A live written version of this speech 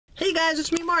Hey guys,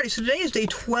 it's me Marty. So today is day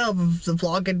 12 of the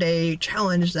Vlog-A-Day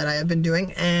challenge that I have been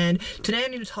doing, and today I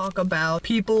need to talk about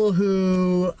people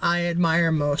who I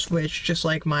admire most, which, just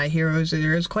like my heroes,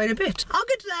 there is quite a bit. I'll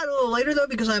get to that a little later though,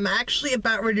 because I'm actually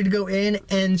about ready to go in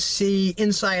and see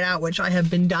Inside Out, which I have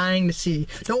been dying to see.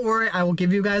 Don't worry, I will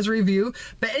give you guys a review,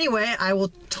 but anyway, I will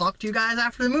talk to you guys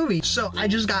after the movie. So I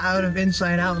just got out of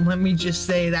Inside Out, and let me just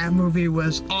say that movie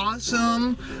was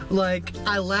awesome. Like,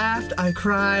 I laughed, I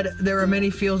cried, there were many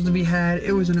feels to be had.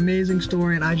 It was an amazing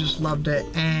story and I just loved it.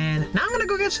 And now I'm gonna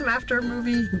go get some after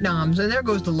movie noms, and there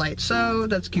goes the light, so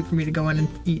that's cute for me to go in and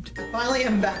eat. Finally,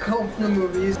 I'm back home from the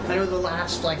movies. I know the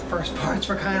last first parts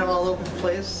were kind of all over the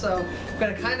place, so I'm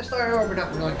gonna kind of start over,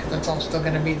 not really, because that's all still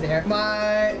gonna be there.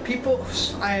 My people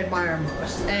I admire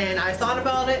most, and I thought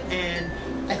about it, and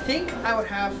I think I would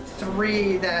have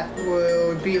three that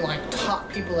would be like top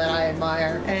people that I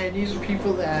admire, and these are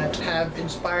people that have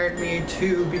inspired me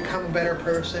to become a better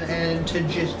person and to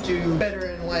just do better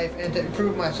in life and to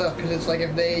improve myself, because it's like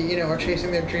if they, you know, are chasing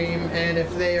their dream and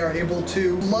if they are able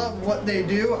to love what they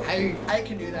do, I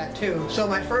can do that too. So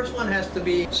my first one has to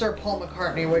be Sir Paul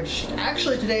McCartney, which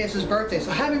actually today is his birthday,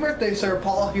 so happy birthday, Sir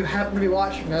Paul, if you happen to be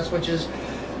watching this, which is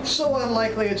so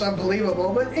unlikely it's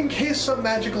unbelievable, but in case some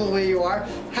magical way you are,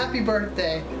 happy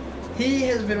birthday. He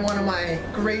has been one of my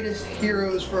greatest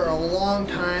heroes for a long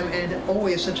time and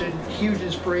always such a huge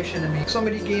inspiration to me.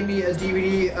 Somebody gave me a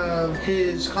DVD of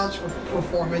his concert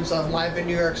performance live in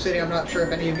New York City. I'm not sure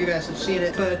if any of you guys have seen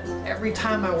it, but every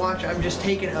time I watch it, I'm just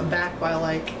taken aback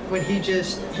by when he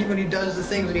does the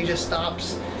things and he just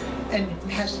stops and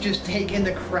has to just take in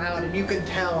the crowd, and you can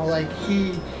tell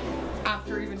he,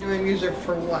 after even doing music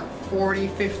for what, 40,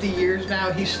 50 years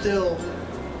now, he still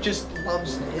just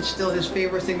loves it. It's still his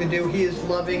favorite thing to do. He is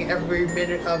loving every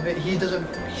minute of it.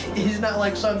 He's not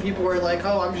like some people where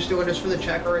oh, I'm just doing this for the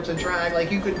check or it's a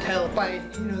drag. You could tell by,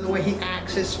 the way he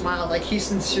acts, his smile, he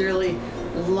sincerely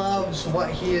loves what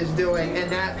he is doing,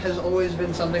 and that has always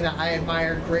been something that I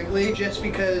admired greatly, just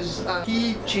because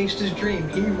he chased his dream.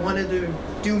 He wanted to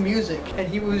do music, and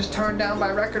he was turned down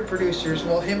by record producers.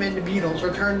 Well, him and the Beatles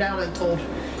were turned down and told,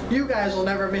 you guys will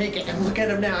never make it. And look at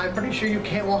him now. I'm pretty sure you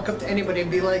can't walk up to anybody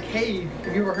and be like, hey,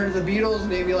 have you ever heard of the Beatles?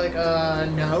 And they'd be like,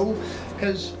 no,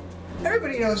 because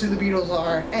everybody knows who the Beatles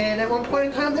are, and at one point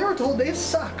in time they were told they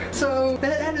suck. So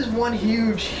that is one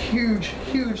huge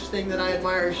thing that I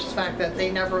admire, is just the fact that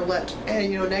they never let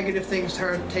negative things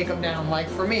take them down. Like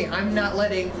for me, I'm not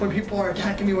letting, when people are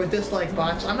attacking me with dislike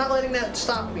bots, I'm not letting that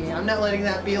stop me. I'm not letting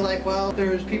that be like, well,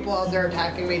 there's people out there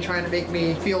attacking me, trying to make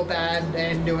me feel bad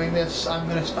and doing this, I'm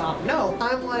gonna stop. No,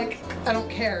 I'm like, I don't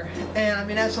care. And I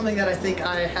mean, that's something that I think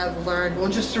I have learned,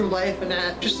 well, just through life, and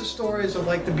that just the stories of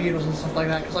the Beatles and stuff like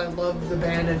that, because I love the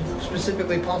band, and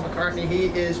specifically Paul McCartney. He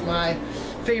is my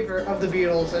favorite of the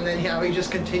Beatles, and then how he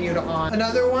just continued on.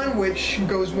 Another one which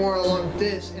goes more along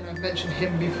this, and I've mentioned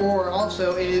him before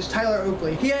also, is Tyler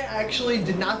Oakley. He I actually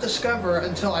did not discover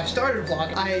until I started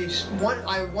vlogging. I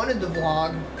wanted to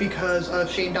vlog because of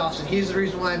Shane Dawson. He's the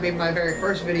reason why I made my very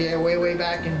first video way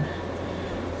back in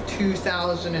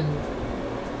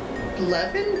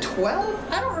 2011,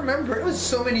 12? I don't remember. It was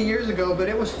so many years ago, but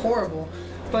it was horrible.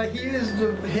 But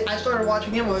I started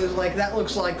watching him, it was like, that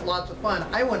looks like lots of fun.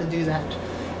 I want to do that.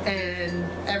 And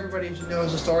everybody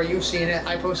knows the story, you've seen it.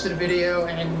 I posted a video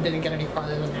and didn't get any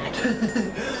farther than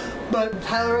that. But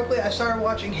Tyler Oakley, I started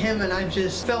watching him and I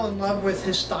just fell in love with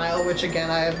his style, which again,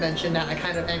 I have mentioned that I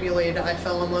kind of emulated. I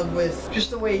fell in love with just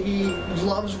the way he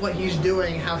loves what he's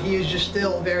doing, how he is just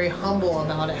still very humble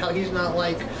about it, how he's not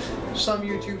like some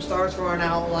YouTube stars who are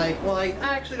now well, I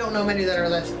actually don't know many that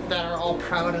are all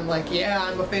proud and yeah,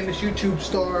 I'm a famous YouTube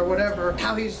star or whatever.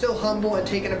 How he's still humble and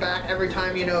taken aback every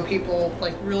time, people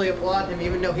really applaud him,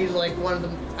 even though he's one of the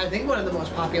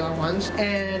most popular ones.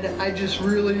 And I just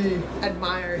really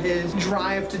admire his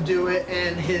drive to do it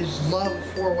and his love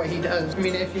for what he does. I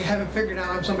mean, if you haven't figured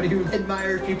out, I'm somebody who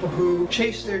admires people who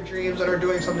chase their dreams and are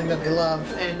doing something that they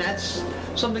love, and that's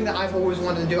something that I've always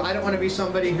wanted to do. I don't want to be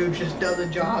somebody who just does a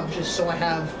job just so I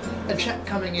have a check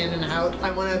coming in and out.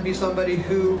 I want to be somebody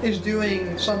who is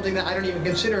doing something that I don't even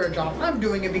consider a job. I'm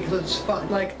doing it because it's fun.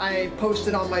 I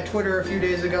posted on my Twitter a few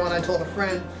days ago and I told a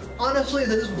friend, honestly,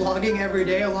 this vlogging every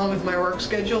day along with my work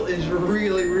schedule is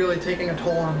really taking a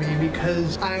toll on me,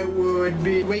 because I would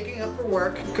be waking up for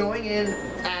work, going in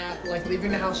at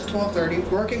leaving the house at 12:30,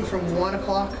 working from 1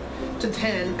 o'clock to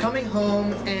 10, coming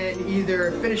home and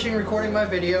either finishing recording my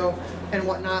video and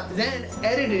whatnot, then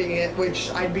editing it, which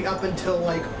I'd be up until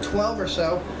 12 or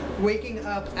so, waking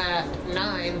up at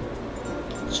 9,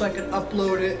 so I could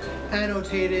upload it,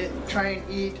 annotate it, try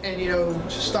and eat, and, you know,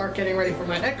 start getting ready for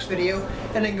my next video,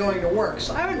 and then going to work.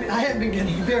 So I have been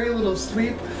getting very little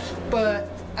sleep, but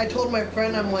I told my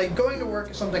friend, I'm like, going to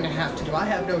work is something I have to do. I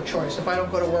have no choice. If I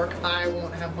don't go to work, I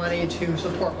won't have money to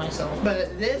support myself.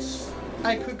 But this,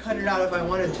 I could cut it out if I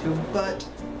wanted to, but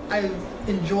I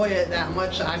enjoy it that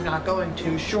much that I'm not going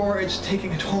to. Sure, it's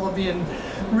taking a toll on me and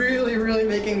really, really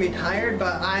making me tired,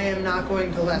 but I am not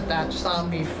going to let that stop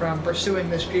me from pursuing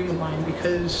this dream of mine,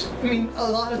 because, I mean, a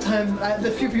lot of times,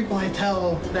 the few people I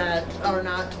tell that are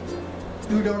not,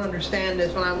 who don't understand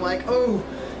this, when I'm like, oh,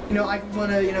 you know, I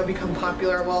want to, you know, become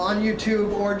popular, well, on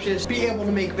YouTube, or just be able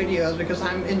to make videos, because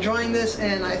I'm enjoying this,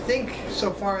 and I think so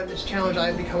far in this challenge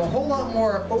I've become a whole lot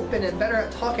more open and better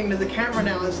at talking to the camera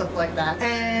now and stuff like that.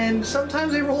 And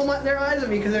sometimes they roll their eyes at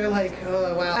me because they're like,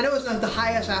 oh wow. I know it's not the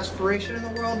highest aspiration in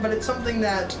the world, but it's something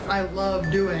that I love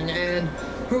doing, and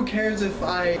who cares if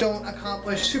I don't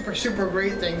accomplish super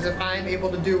great things. If I'm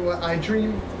able to do what I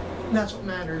dream, that's what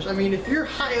matters. I mean, if your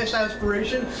highest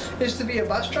aspiration is to be a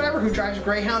bus driver who drives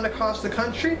Greyhound across the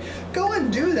country, go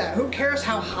and do that. Who cares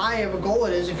how high of a goal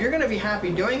it is? If you're gonna be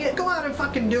happy doing it, go out and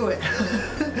fucking do it.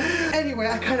 Anyway,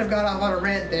 I kind of got off on a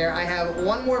rant there. I have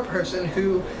one more person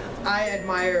who I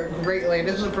admire greatly.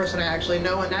 This is a person I actually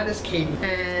know, and that is Katie.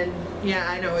 And yeah,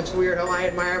 I know it's weird. Oh, I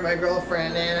admire my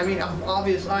girlfriend, and I mean,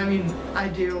 obviously, I mean, I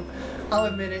do. I'll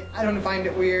admit it, I don't find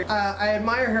it weird. I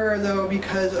admire her though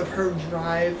because of her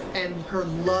drive and her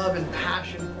love and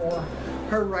passion for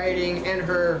her writing and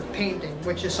her painting,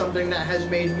 which is something that has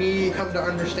made me come to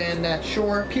understand that,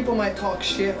 sure, people might talk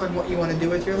shit on what you want to do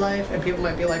with your life, and people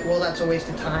might be like, well, that's a waste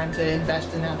of time to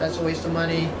invest in that, that's a waste of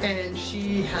money. And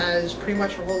she has pretty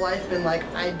much her whole life been like,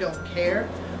 I don't care.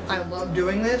 I love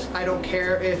doing this. I don't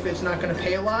care if it's not going to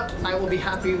pay a lot. I will be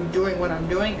happy doing what I'm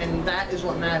doing, and that is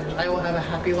what matters. I will have a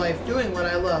happy life doing what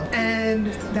I love. And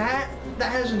that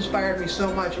has inspired me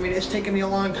so much. I mean, it's taken me a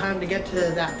long time to get to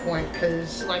that point,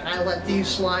 because like I let these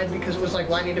slide because it was like,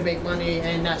 well, I need to make money,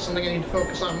 and that's something I need to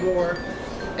focus on more.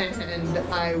 And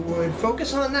I would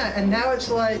focus on that, and now it's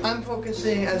like I'm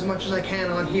focusing as much as I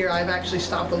can on here. I've actually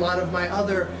stopped a lot of my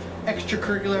other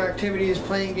extracurricular activities,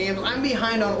 playing games. I'm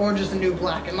behind on Orange is the New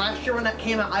Black, and last year when that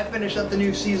came out, I finished up the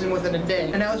new season within a day,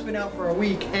 and now it's been out for a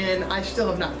week, and I still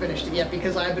have not finished it yet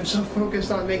because I've been so focused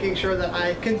on making sure that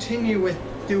I continue with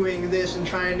doing this and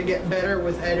trying to get better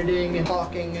with editing and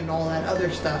talking and all that other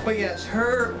stuff. But yes,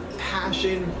 her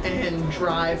passion and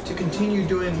drive to continue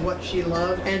doing what she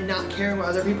loved and not caring what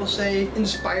other people say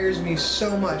inspires me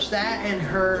so much. That and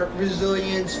her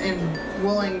resilience and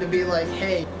willing to be like,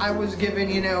 hey, I was given,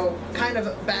 you know, kind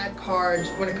of bad cards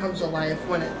when it comes to life,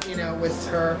 when it, you know, with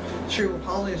her cerebral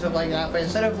palsy and stuff like that, but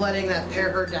instead of letting that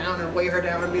tear her down and weigh her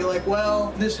down and be like,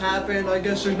 well, this happened, I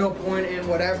guess there's no point in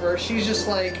whatever, she's just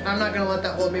like, I'm not gonna let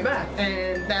that hold me back.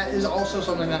 And that is also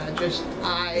something that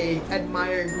I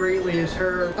admire greatly, is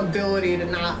her ability to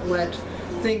not let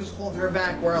things hold her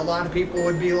back, where a lot of people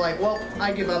would be like, well,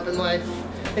 I give up in life.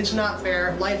 It's not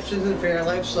fair. Life isn't fair.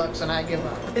 Life sucks, and I give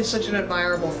up. It's such an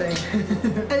admirable thing.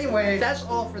 Anyway, that's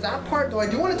all for that part, though I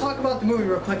do want to talk about the movie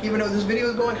real quick, even though this video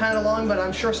is going kind of long, but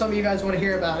I'm sure some of you guys want to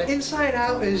hear about it. Inside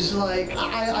Out is like,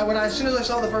 as soon as I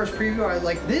saw the first preview, I was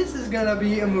like, this is gonna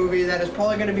be a movie that is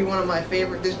probably gonna be one of my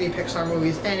favorite Disney Pixar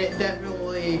movies, and it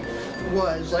definitely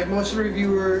was. Like, most of the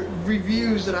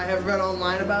reviews that I have read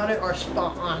online about it are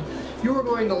spot on. You are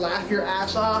going to laugh your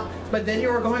ass off, but then you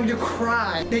are going to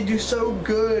cry. They do so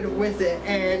good with it,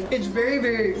 and it's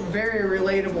very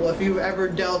relatable if you've ever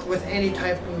dealt with any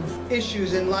type of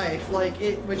issues in life, like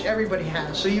it, which everybody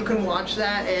has. So you can watch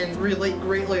that and relate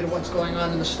greatly to what's going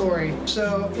on in the story.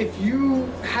 So if you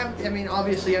have, I mean,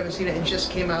 obviously you haven't seen it, it just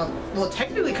came out, well, it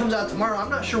technically comes out tomorrow. I'm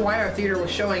not sure why our theater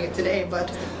was showing it today,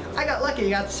 but I got lucky, I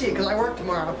got to see it because I work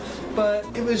tomorrow. But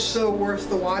it was so worth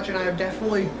the watch, and I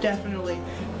definitely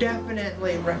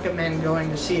recommend going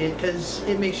to see it, because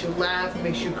it makes you laugh, it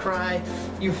makes you cry,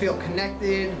 you feel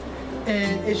connected,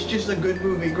 and it's just a good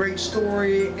movie, great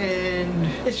story, and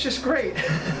it's just great.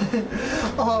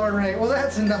 Alright, well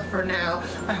that's enough for now.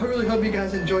 I really hope you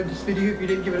guys enjoyed this video. If you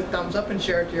did, give it a thumbs up and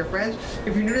share it to your friends.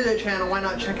 If you're new to the channel, why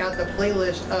not check out the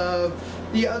playlist of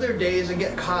the other days and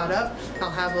get caught up.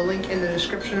 I'll have a link in the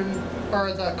description,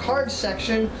 or the cards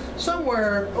section,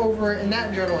 somewhere over in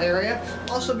that journal area.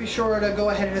 Also be sure to go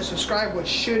ahead and hit subscribe, which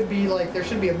should be like, there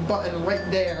should be a button right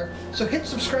there. So hit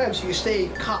subscribe so you stay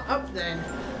caught up then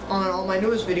on all my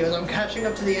newest videos. I'm catching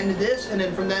up to the end of this, and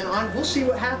then from then on, we'll see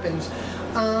what happens.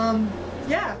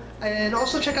 Yeah, and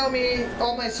also check out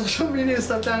all my social media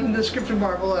stuff down in the description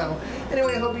bar below.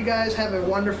 Anyway, I hope you guys have a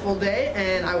wonderful day,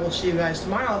 and I will see you guys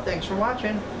tomorrow. Thanks for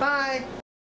watching. Bye!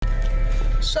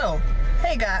 So,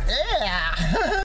 Hey guys, yeah.